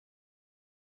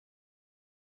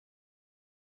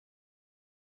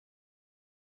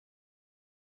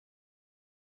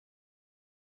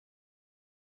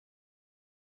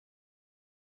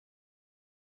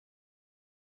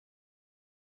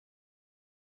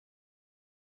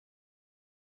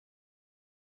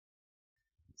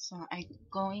So I'm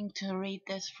going to read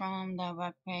this from the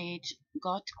webpage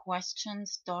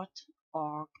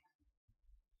gotquestions.org.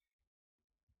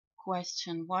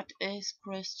 Question: what is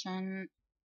Christian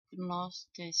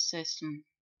Gnosticism?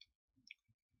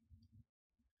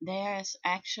 There is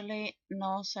actually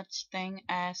no such thing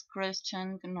as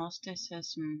Christian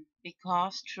Gnosticism,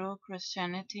 because true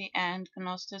Christianity and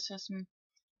Gnosticism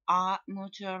are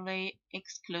mutually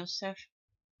exclusive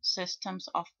systems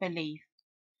of belief.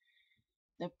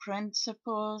 The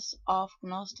principles of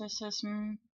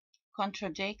Gnosticism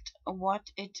contradict what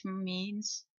it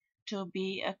means to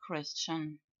be a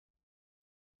Christian.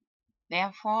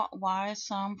 Therefore, while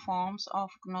some forms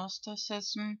of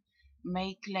Gnosticism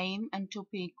may claim to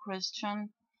be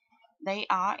Christian, they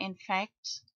are in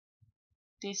fact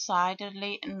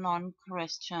decidedly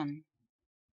non-Christian.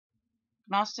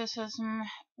 Gnosticism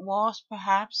was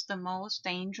perhaps the most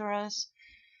dangerous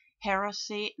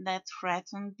heresy that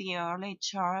threatened the early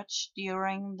church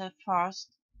during the first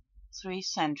 3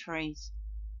 centuries.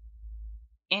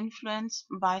 Influenced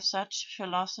by such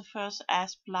philosophers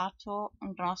as Plato,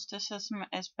 Gnosticism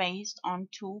is based on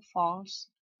 2 false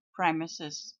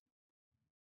premises.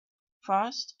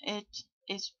 First, it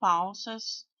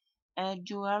espouses a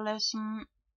dualism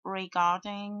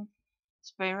regarding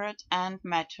spirit and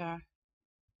matter.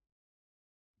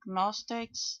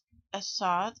 Gnostics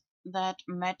assert that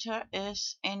matter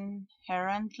is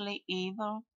inherently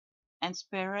evil and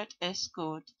spirit is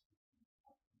good.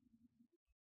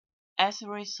 As a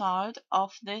result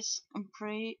of this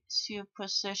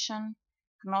presupposition,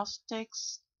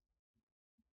 Gnostics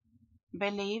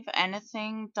believe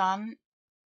anything done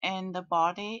in the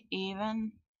body,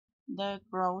 even the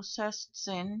grossest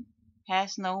sin,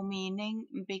 has no meaning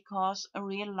because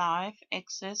real life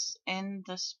exists in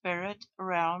the spirit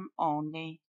realm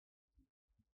only.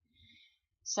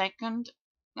 Second,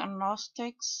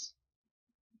 Gnostics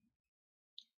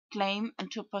claim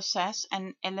to possess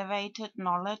an elevated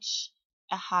knowledge,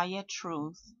 a higher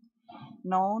truth,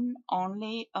 known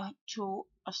only to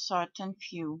a certain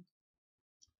few.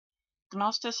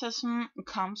 Gnosticism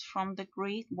comes from the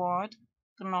Greek word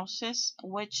gnosis,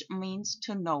 which means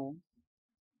to know.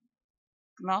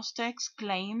 Gnostics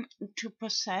claim to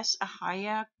possess a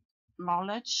higher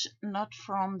knowledge not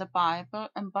from the Bible,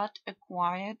 but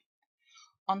acquired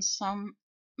on some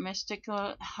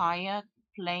mystical higher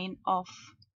plane of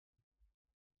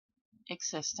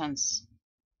existence.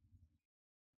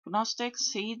 Gnostics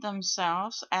see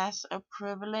themselves as a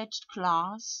privileged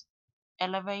class,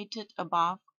 elevated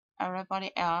above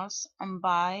everybody else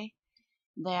by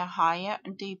their higher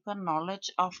and deeper knowledge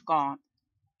of God.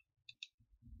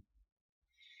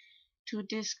 To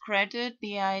discredit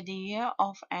the idea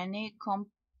of any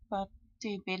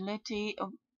compatibility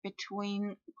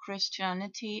between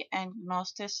Christianity and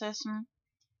Gnosticism,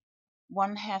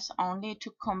 one has only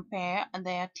to compare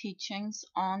their teachings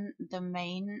on the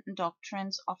main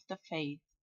doctrines of the faith.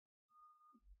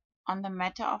 On the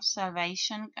matter of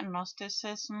salvation,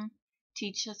 Gnosticism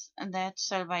teaches that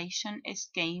salvation is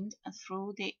gained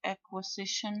through the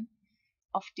acquisition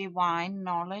of divine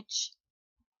knowledge,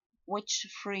 which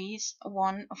frees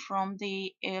one from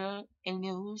the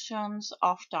illusions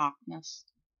of darkness.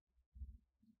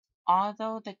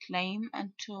 Although they claim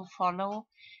to follow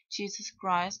Jesus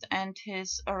Christ and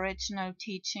his original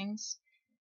teachings,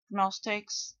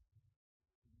 Gnostics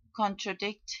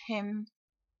contradict him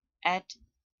at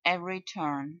every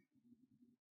turn.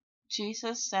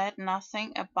 Jesus said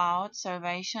nothing about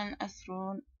salvation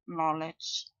through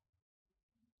knowledge,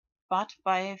 but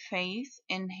by faith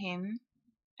in him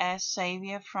as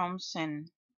Saviour from sin.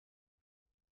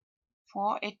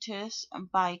 For it is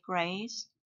by grace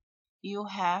you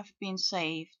have been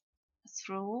saved,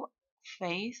 through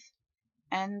faith,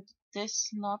 and this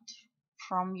not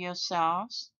from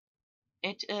yourselves,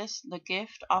 it is the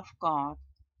gift of God,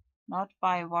 not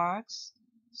by works,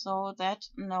 so that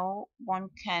no one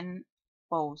can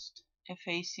boast.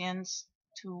 Ephesians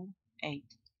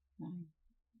 2:8-9.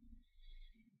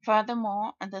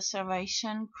 Furthermore, the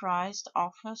salvation Christ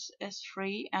offers is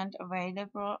free and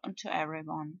available to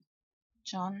everyone.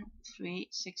 John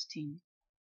 3:16.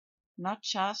 Not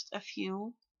just a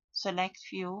few, select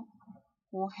few,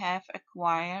 who have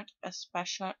acquired a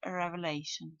special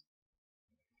revelation.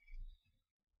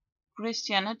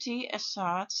 Christianity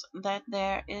asserts that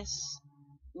there is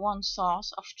one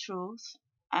source of truth,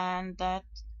 and that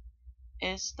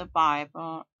is the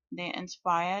Bible, the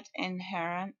inspired,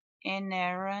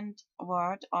 inerrant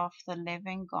word of the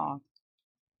living God,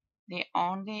 the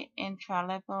only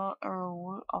infallible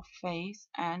rule of faith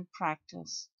and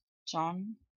practice.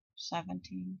 John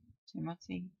 17,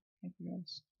 Timothy,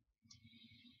 Hebrews.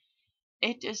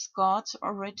 It is God's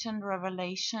written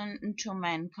revelation to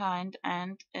mankind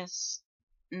and is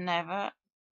never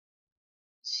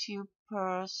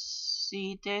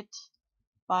superseded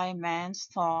by man's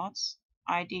thoughts,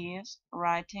 ideas,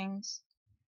 writings,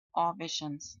 or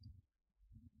visions.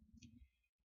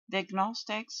 The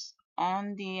Gnostics,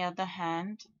 on the other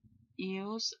hand,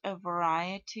 use a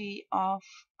variety of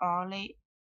early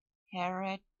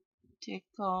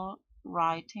heretical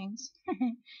writings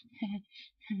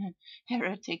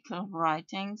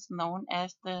known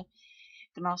as the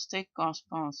Gnostic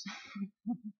Gospels,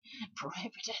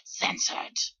 prohibited,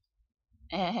 censored,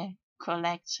 a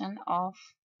collection of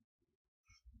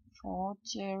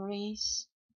forgeries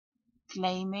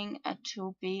claiming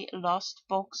to be lost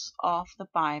books of the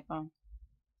Bible.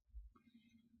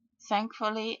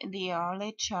 Thankfully, the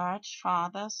early church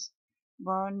fathers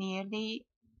were nearly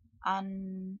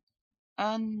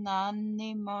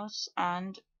unanimous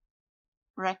and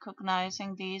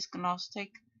recognizing these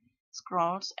Gnostic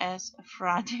scrolls as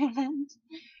fraudulent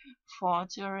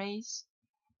forgeries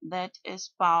that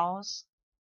espouse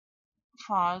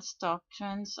false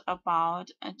doctrines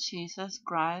about Jesus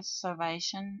Christ,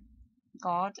 salvation,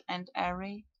 God, and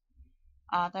every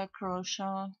other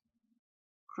crucial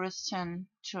Christian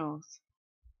truth.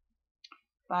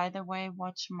 By the way,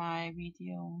 watch my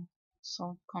video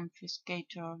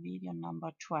SoulConfiscator video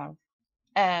number 13.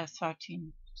 Sorry,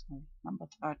 number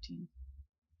 13.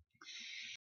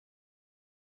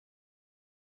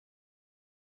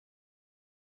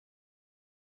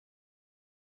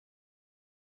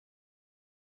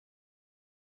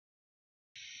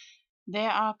 There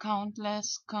are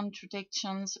countless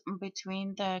contradictions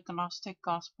between the Gnostic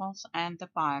Gospels and the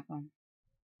Bible.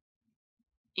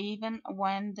 Even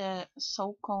when the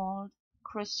so-called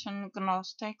Christian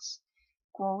Gnostics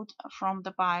quote from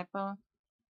the Bible,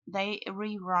 they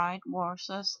rewrite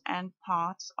verses and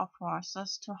parts of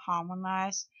verses to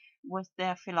harmonize with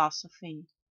their philosophy,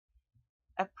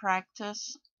 a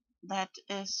practice that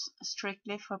is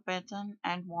strictly forbidden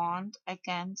and warned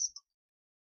against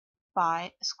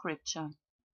by Scripture.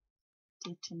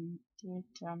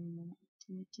 Deuteronomy,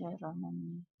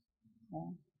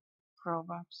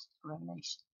 Proverbs,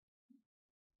 Revelation.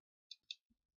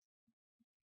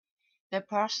 The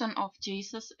person of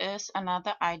Jesus is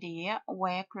another idea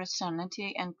where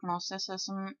Christianity and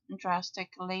Gnosticism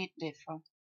drastically differ.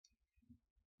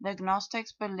 The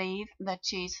Gnostics believe that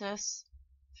Jesus'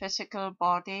 physical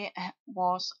body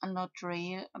was not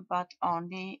real but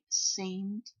only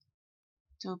seemed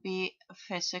to be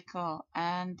physical,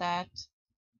 and that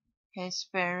his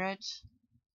spirit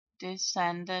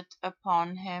descended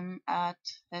upon him at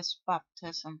his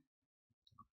baptism,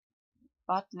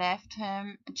 but left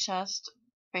him just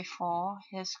before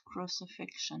his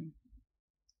crucifixion.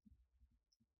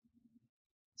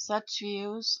 Such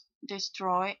views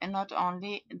destroy not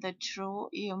only the true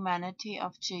humanity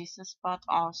of Jesus, but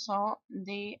also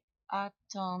the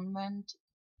atonement,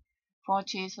 for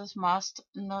Jesus must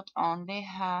not only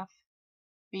have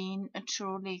been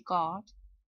truly God,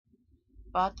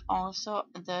 but also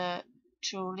the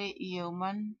truly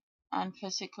human and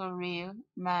physical real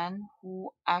man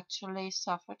who actually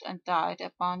suffered and died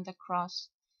upon the cross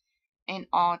in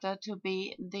order to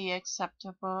be the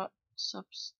acceptable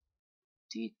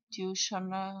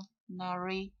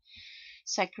substitutionary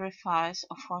sacrifice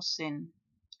for sin.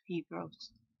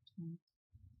 Hebrews.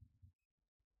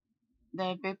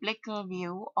 The biblical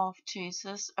view of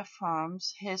Jesus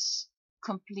affirms his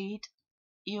complete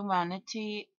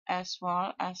humanity as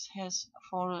well as his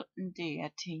full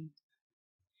deity.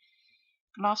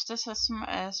 Gnosticism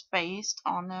is based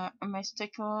on a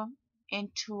mystical,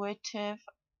 intuitive,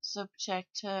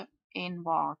 subjective,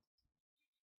 inward,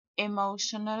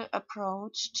 emotional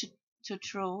approach to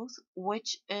truth,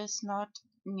 which is not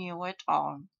new at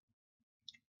all.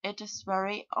 It is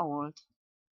very old,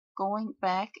 going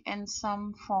back in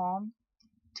some form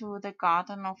to the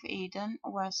Garden of Eden,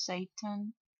 where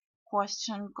Satan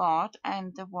questioned God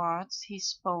and the words he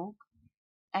spoke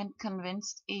and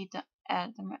convinced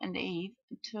Adam and Eve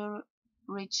to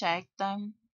reject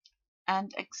them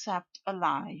and accept a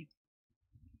lie.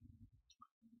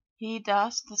 He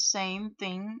does the same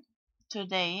thing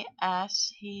today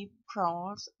as he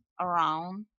prowls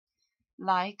around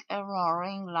like a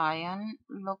roaring lion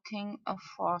looking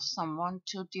for someone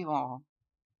to devour.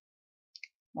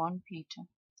 1 Peter.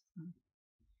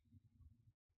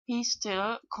 He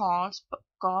still calls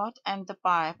God and the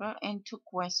Bible into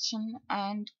question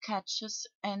and catches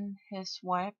in his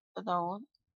web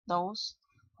those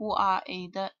who are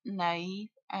either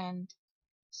naive and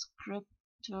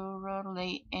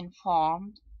scripturally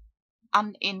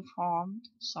uninformed,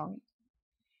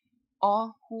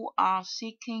 or who are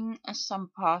seeking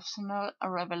some personal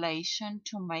revelation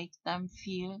to make them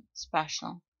feel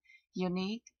special,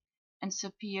 unique, and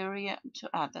superior to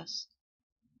others.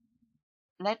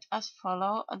 Let us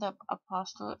follow the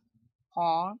Apostle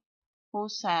Paul, who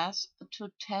says to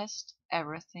test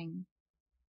everything.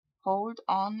 Hold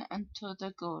on to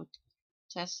the good.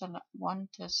 1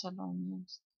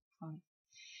 Thessalonians 5.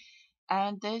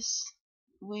 And this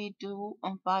we do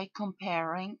by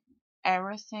comparing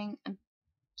everything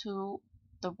to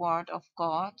the Word of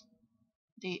God,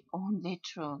 the only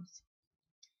truth.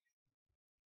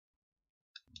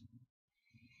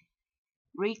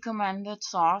 Recommended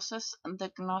sources: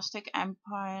 The Gnostic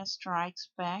Empire Strikes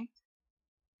Back,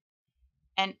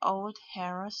 An Old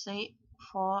Heresy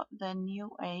for the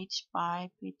New Age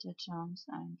by Peter Jones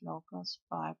and Logos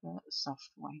Bible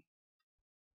Software.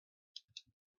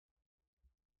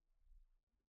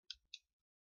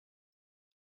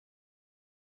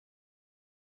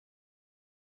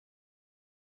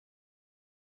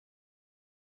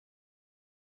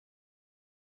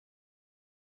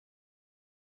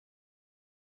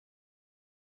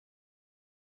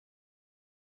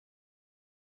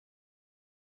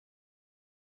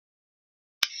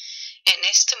 En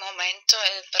este momento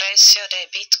el precio de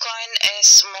Bitcoin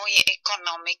es muy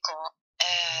económico.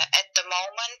 At the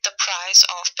moment the price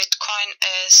of Bitcoin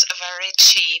is very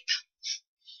cheap.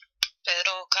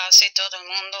 Pero casi todo el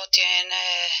mundo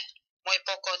tiene muy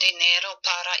poco dinero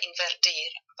para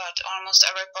invertir. But almost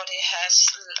everybody has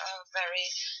very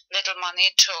little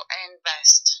money to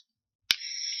invest.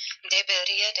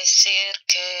 Debería decir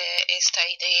que esta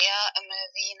idea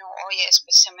me vino hoy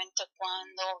especialmente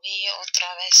cuando vi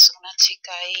otra vez una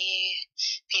chica ahí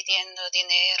pidiendo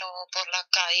dinero por la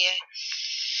calle.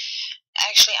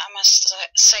 Actually, I must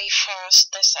say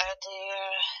first, this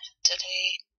idea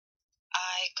today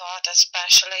I got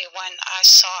especially when I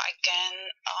saw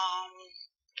again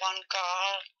one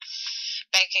girl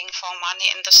begging for money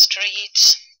in the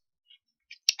streets.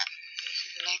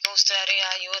 Me gustaría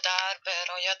ayudar,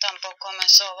 pero yo tampoco me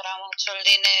sobra mucho el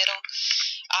dinero.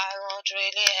 I would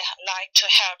really like to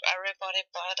help everybody,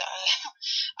 but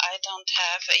I don't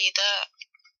have either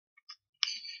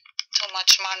too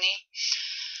much money.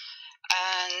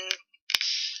 And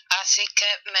así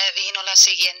que me vino la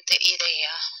siguiente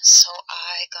idea. So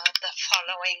I got the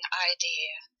following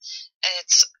idea.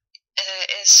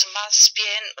 Es más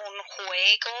bien un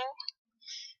juego.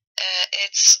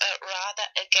 It's rather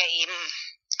a game.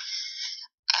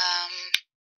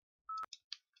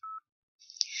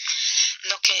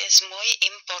 Lo que es muy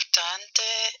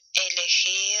importante,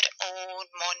 elegir un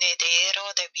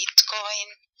monedero de Bitcoin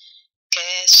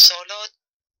que solo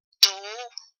tú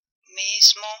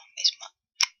misma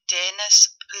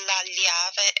tienes la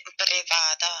llave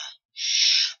privada.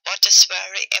 What is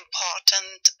very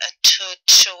important to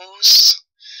choose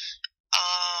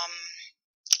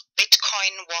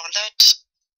Bitcoin wallet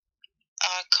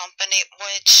company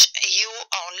which you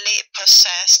only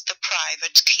possess the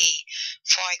private key.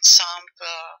 For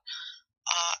example,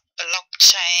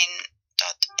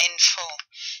 blockchain.info.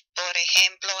 Por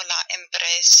ejemplo, la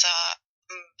empresa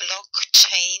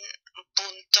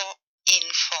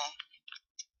blockchain.info.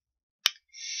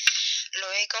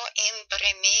 Luego,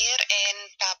 imprimir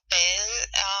en papel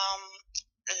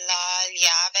la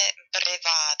llave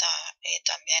privada y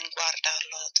también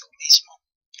guardarlo tú mismo.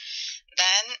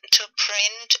 Then to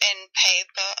print in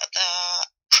paper the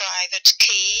private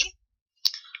key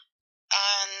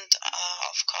and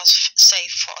of course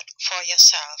save for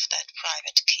yourself that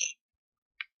private key.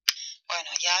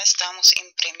 Bueno, ya estamos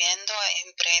imprimiendo,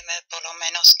 imprime por lo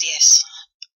menos 10.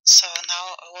 So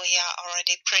now we are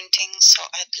already printing, so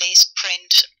at least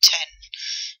print 10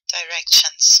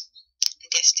 directions,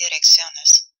 10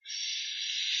 direcciones.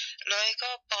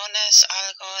 Luego pones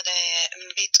algo de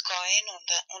Bitcoin,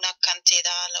 una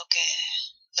cantidad, lo que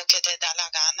te da la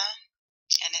gana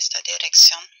en esta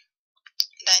dirección.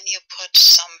 Then you put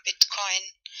some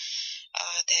Bitcoin,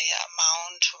 the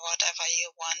amount, whatever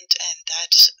you want, and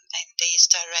that in these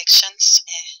directions.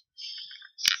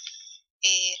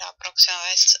 Y la próxima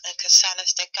vez que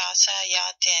sales de casa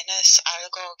ya tienes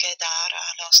algo que dar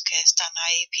a los que están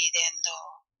ahí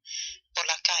pidiendo por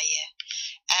la calle.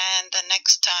 And the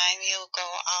next time you go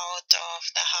out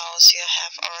of the house, you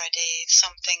have already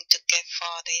something to give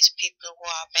for these people who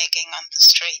are begging on the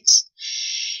streets.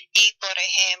 Y por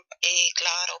ejemplo, y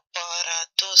claro,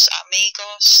 para tus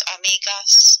amigos,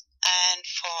 amigas, and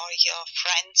for your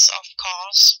friends, of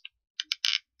course.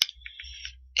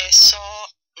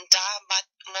 Eso da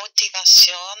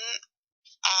motivación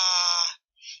a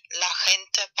la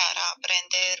gente para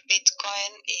aprender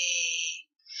Bitcoin y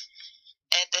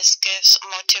it this gives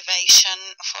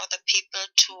motivation for the people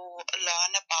to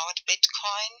learn about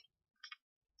Bitcoin.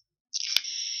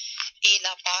 Y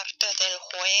la parte del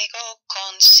juego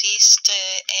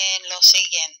consiste en lo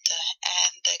siguiente,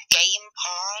 and the game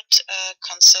part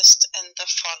consists in the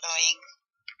following.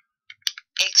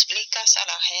 Explicas a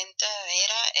la gente,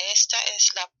 mira, esta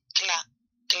es la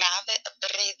clave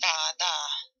privada,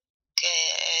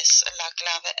 que es la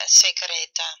clave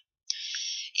secreta.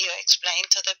 You explain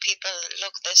to the people,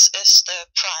 look, this is the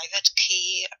private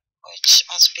key, which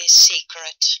must be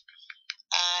secret.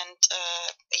 And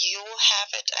you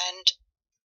have it, and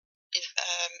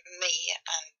me,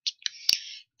 and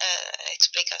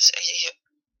explicas,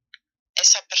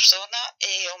 esa persona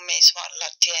yo mismo la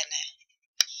tiene.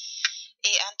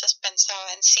 Y antes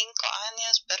pensaba en 5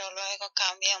 años, pero luego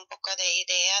cambié un poco de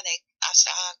idea de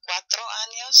hasta 4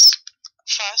 años.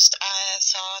 First I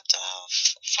thought of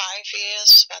 5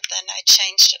 years, but then I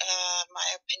changed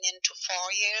my opinion to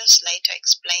 4 years, later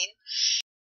explain.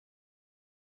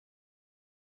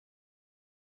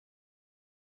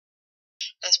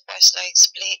 Después lo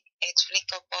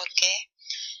explico por qué.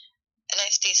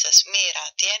 Les dices,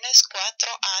 mira, tienes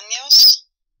 4 años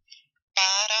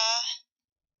para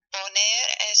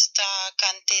poner esta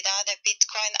cantidad de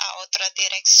Bitcoin a otra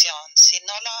dirección. Si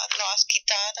no lo has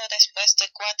quitado después de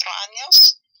 4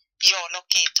 años, yo lo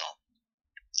quito.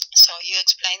 So you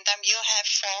explain them, you have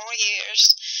 4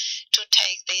 years to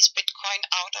take these Bitcoin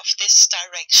out of this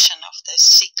direction, of this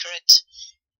secret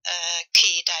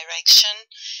key direction.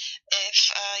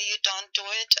 If you don't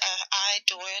do it, I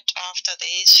do it after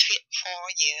these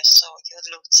 4 years, so you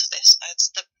lose this.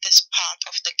 It's this part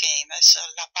of the game, es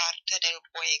la parte del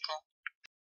juego.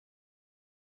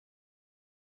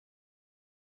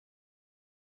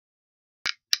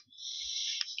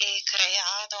 He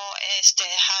creado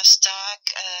este hashtag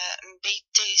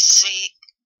BTC4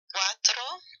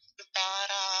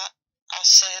 para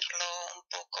hacerlo un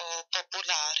poco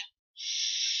popular.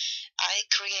 I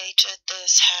created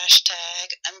this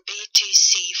hashtag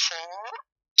BTC4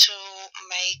 to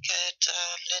make it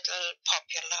a little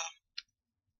popular.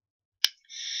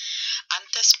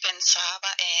 Antes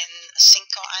pensaba en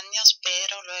 5 años,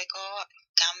 pero luego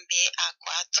cambié a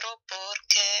 4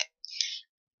 porque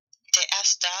te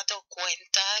has dado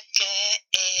cuenta que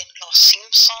en Los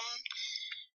Simpson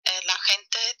la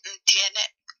gente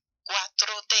tiene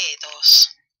 4 dedos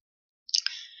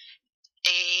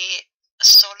y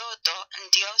solo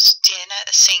Dios tiene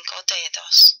 5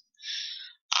 dedos.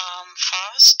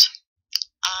 First,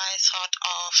 I thought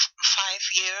of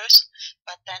 5 years,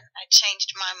 but then I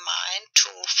changed my mind to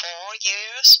 4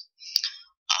 years.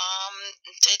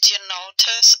 Did you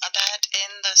notice that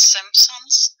in The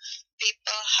Simpsons,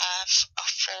 people have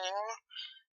 4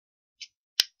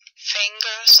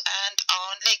 fingers and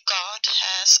only God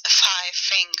has 5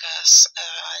 fingers?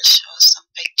 I'll show some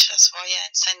pictures. Voy a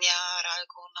enseñar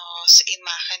algunas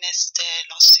imágenes de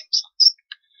Los Simpsons,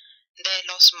 de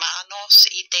los manos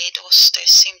y dedos de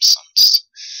Simpsons.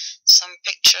 Some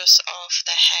pictures of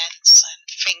the hands and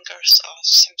fingers of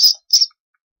Simpsons.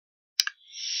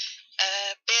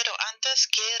 Pero antes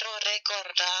quiero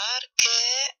recordar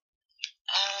que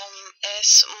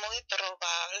es muy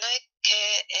probable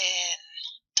que en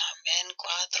también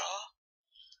 4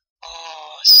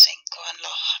 o 5 en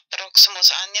los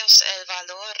próximos años el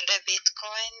valor de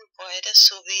Bitcoin puede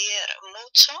subir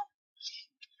mucho.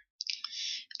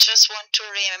 Just want to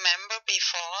remember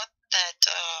before that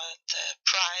the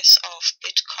price of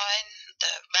Bitcoin,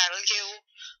 the value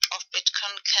of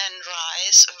Bitcoin can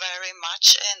rise very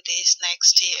much in these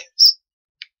next years.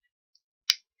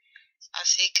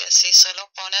 Así que si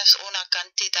solo pones una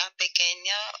cantidad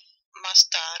pequeña, más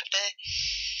tarde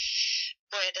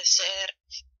puede ser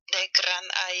de gran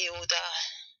ayuda.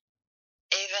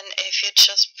 Even if you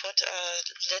just put a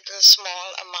little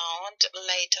small amount,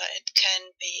 later it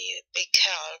can be big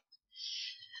help.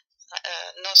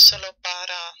 No solo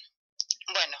para,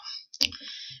 bueno,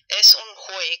 es un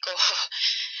juego.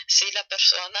 Si la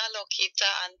persona lo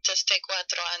quita antes de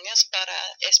 4 años,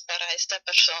 es para esta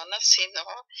persona. Si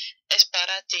no, es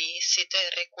para ti, si te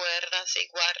recuerdas y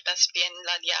guardas bien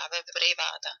la llave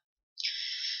privada.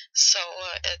 So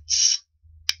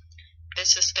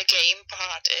this is the game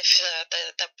part. If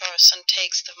the person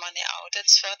takes the money out,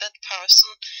 it's for that person.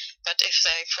 But if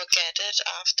they forget it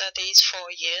after these 4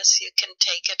 years, you can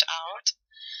take it out.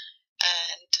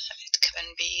 And it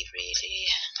can be really...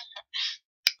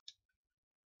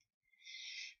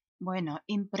 Bueno,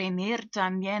 imprimir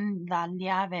también la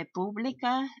llave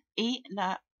pública y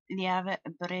la llave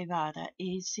privada.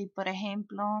 Y si, por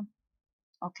ejemplo,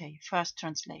 okay, first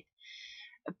translate.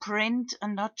 print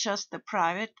not just the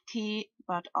private key,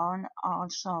 but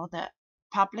also the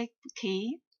public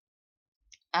key.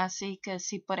 Así que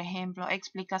si, por ejemplo,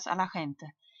 explicas a la gente,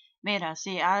 mira,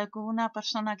 si alguna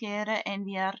persona quiere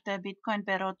enviarte Bitcoin,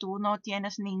 pero tú no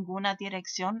tienes ninguna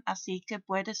dirección, así que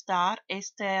puedes dar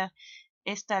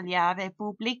esta llave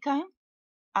pública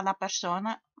a la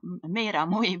persona. Mira,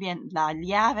 muy bien, la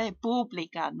llave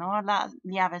pública, no la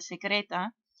llave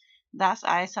secreta, das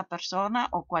a esa persona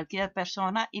o cualquier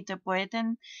persona y te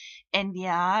pueden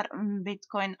enviar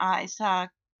Bitcoin a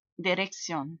esa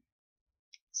dirección.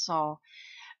 So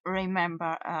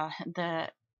remember,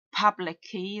 the public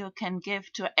key you can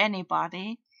give to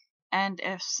anybody, and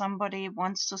if somebody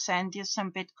wants to send you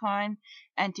some Bitcoin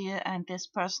and this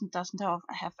person doesn't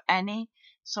have any,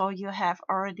 so you have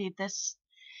already this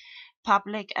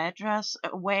public address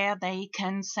where they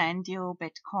can send you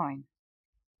Bitcoin.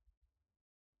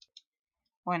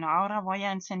 Bueno, ahora voy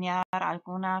a enseñar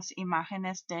algunas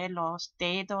imágenes de los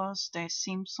dedos de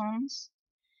Simpsons.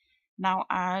 Now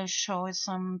I'll show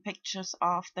some pictures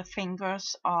of the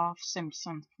fingers of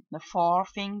Simpson. The 4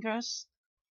 fingers,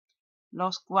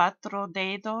 los 4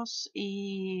 dedos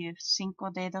y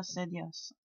 5 dedos de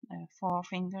Dios. The 4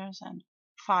 fingers and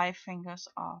 5 fingers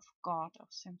of God of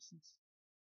Simpsons.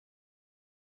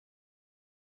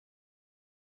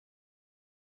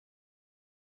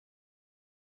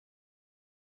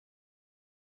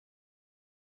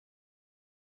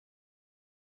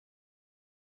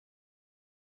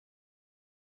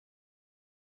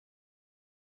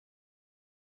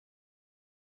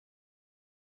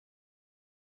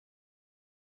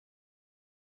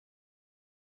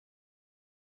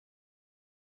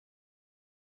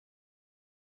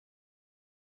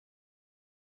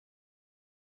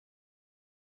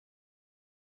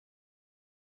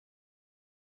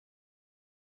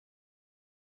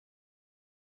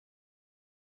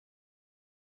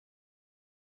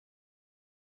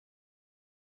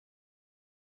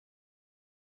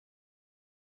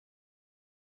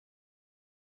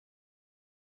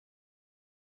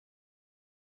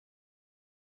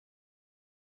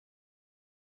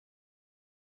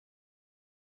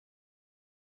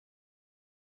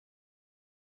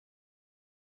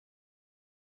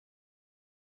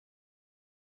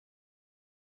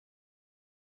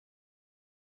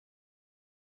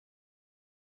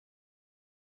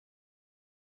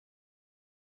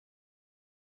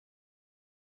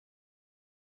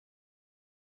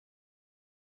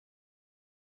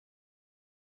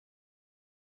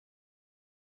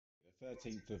 The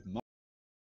 13th of March.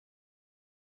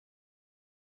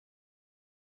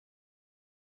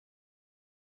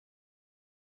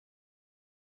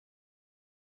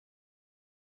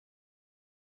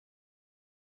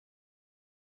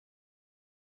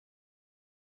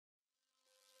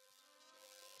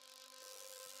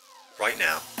 Right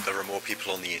now, there are more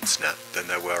people on the internet than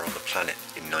there were on the planet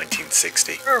in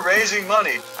 1960. We're raising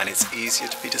money. And it's easier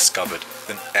to be discovered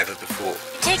than ever before.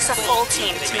 It takes a full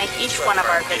team to make each one of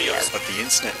our videos. But the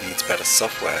internet needs better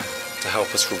software to help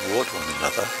us reward one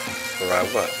another for our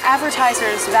work.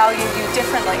 Advertisers value you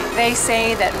differently. They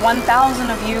say that 1,000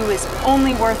 of you is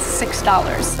only worth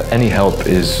 $6. Any help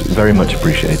is very much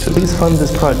appreciated. Please fund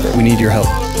this project. We need your help.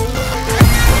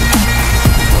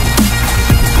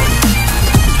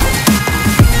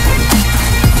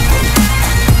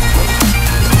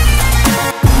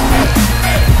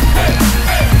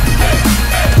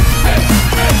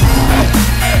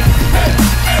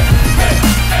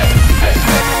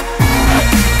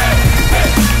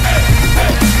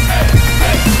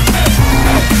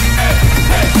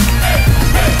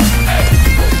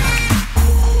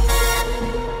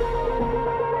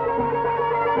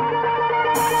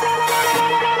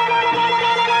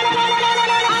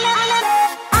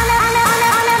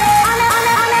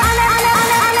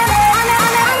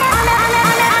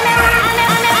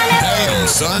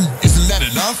 Son, isn't that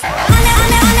enough?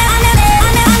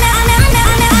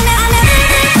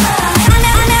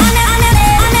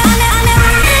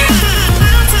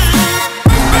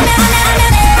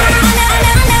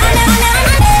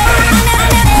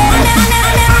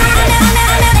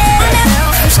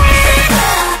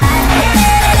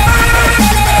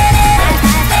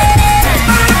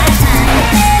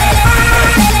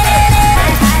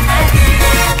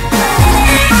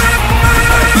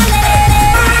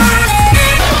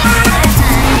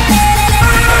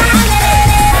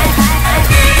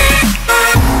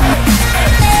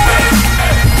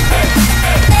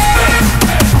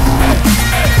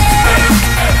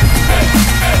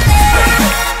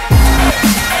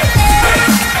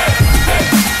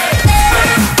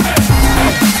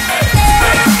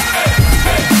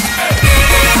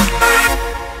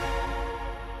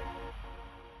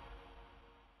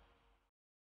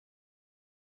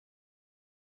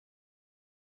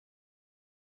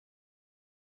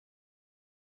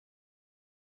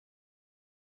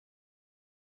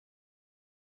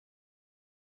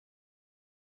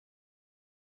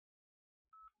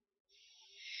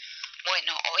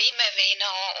 Bueno, hoy me vino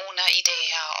una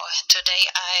idea. Today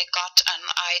I got an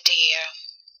idea.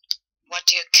 What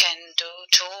you can do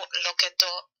to lo que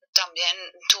también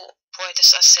tú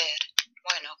puedes hacer.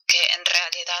 Bueno, que en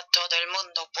realidad todo el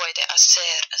mundo puede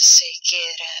hacer si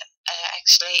quiere.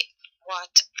 Actually,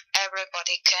 what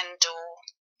everybody can do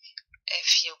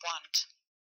if you want.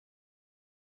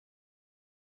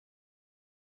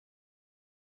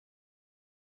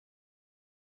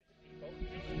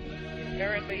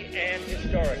 Inherently and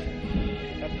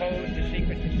historically opposed to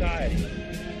secret societies,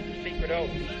 to secret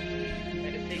oaths,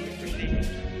 and to secret proceedings.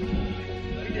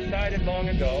 We decided long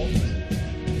ago that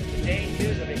the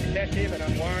dangers of excessive and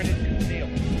unwarranted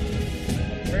concealment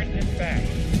of pertinent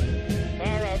facts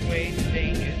far outweighed the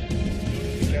dangers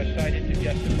which are cited to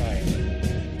justify it.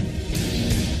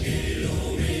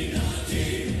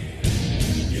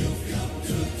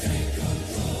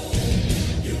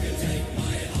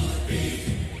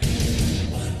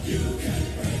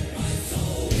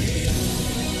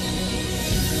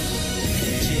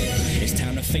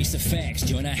 Face the facts,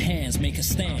 join our hands, make a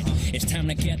stand. It's time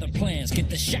to gather plans, get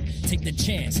the shot, take the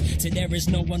chance. Till there is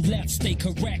no one left, stay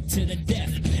correct to the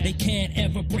death. They can't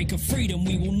ever break a freedom,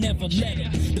 we will never let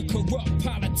them. The corrupt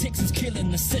politics is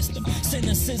killing the system.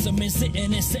 Cynicism is it,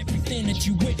 and it's everything that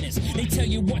you witness. They tell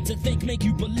you what to think, make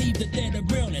you believe that they're the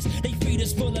realness. They feed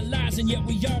us full of lies, and yet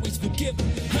we always forgive them.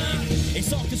 Huh?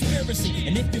 It's all conspiracy,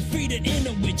 and if you feed it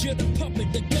into it, you're the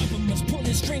puppet. The government's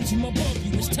pulling strings from above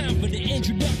you. It's time for the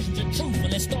introduction to truth.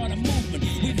 Let's start a movement.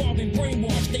 We've all been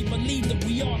brainwashed. They believe that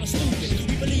we all are stupid.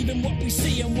 We believe in what we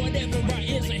see and whatever our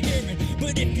ears are hearing.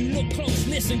 But if you look close,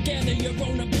 listen, gather your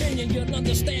own opinion, you'll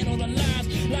understand all the lies,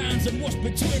 lines, and what's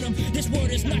between them. This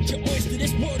word is not your oyster.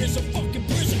 This word is a fucking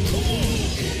prison. Come on.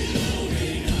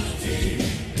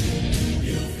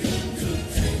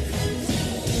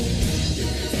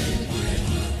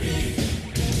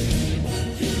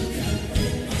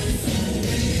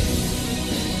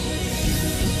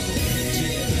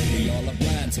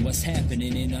 To what's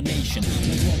happening in our nation.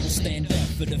 No one will stand up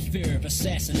for the fear of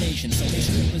assassination. So they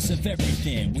strip us of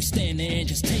everything. We stand there and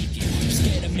just take it. We're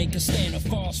scared to make a stand, a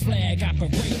false flag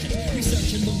operation.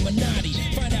 Research Illuminati,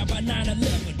 find out by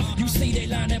 9/11. You see they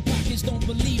line their pockets, don't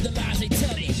believe the lies they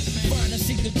tell you. Find and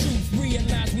seek the truth,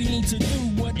 realize we need to do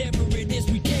whatever it is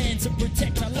we can to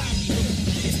protect our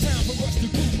livelihood. It's time for us to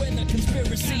prove whether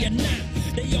conspiracy or not.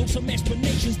 They owe some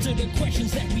explanations to the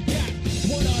questions that we got.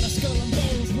 What are the skull and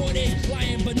bones? What is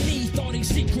lying beneath all these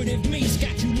secretive meats?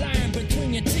 Got you lying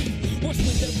between your teeth. What's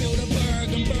with the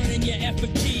Bilderberg and burning your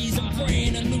effigies? I'm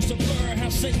praying to Lucifer. How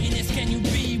Satanist can you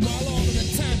be? While all of the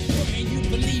time praying you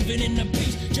believing in the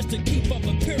beast just to keep up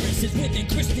appearances within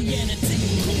Christianity.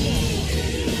 Come on.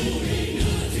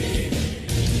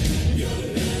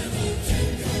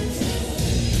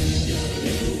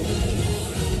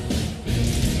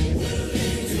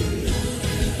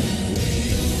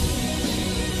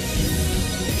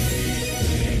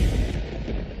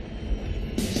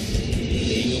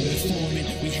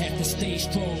 Stay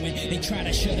strong when they try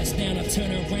to shut us down or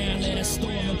turn around, let us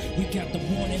storm them. We got the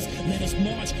warnings, let us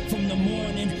march from the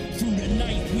morning through the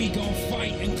night. We gon'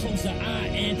 fight and close the eye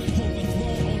and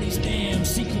overthrow all these damn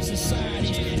secret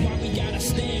societies. Why we gotta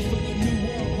stand for the new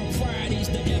world proprieties?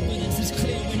 The evidence is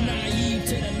clear, we're naive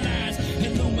to the lies.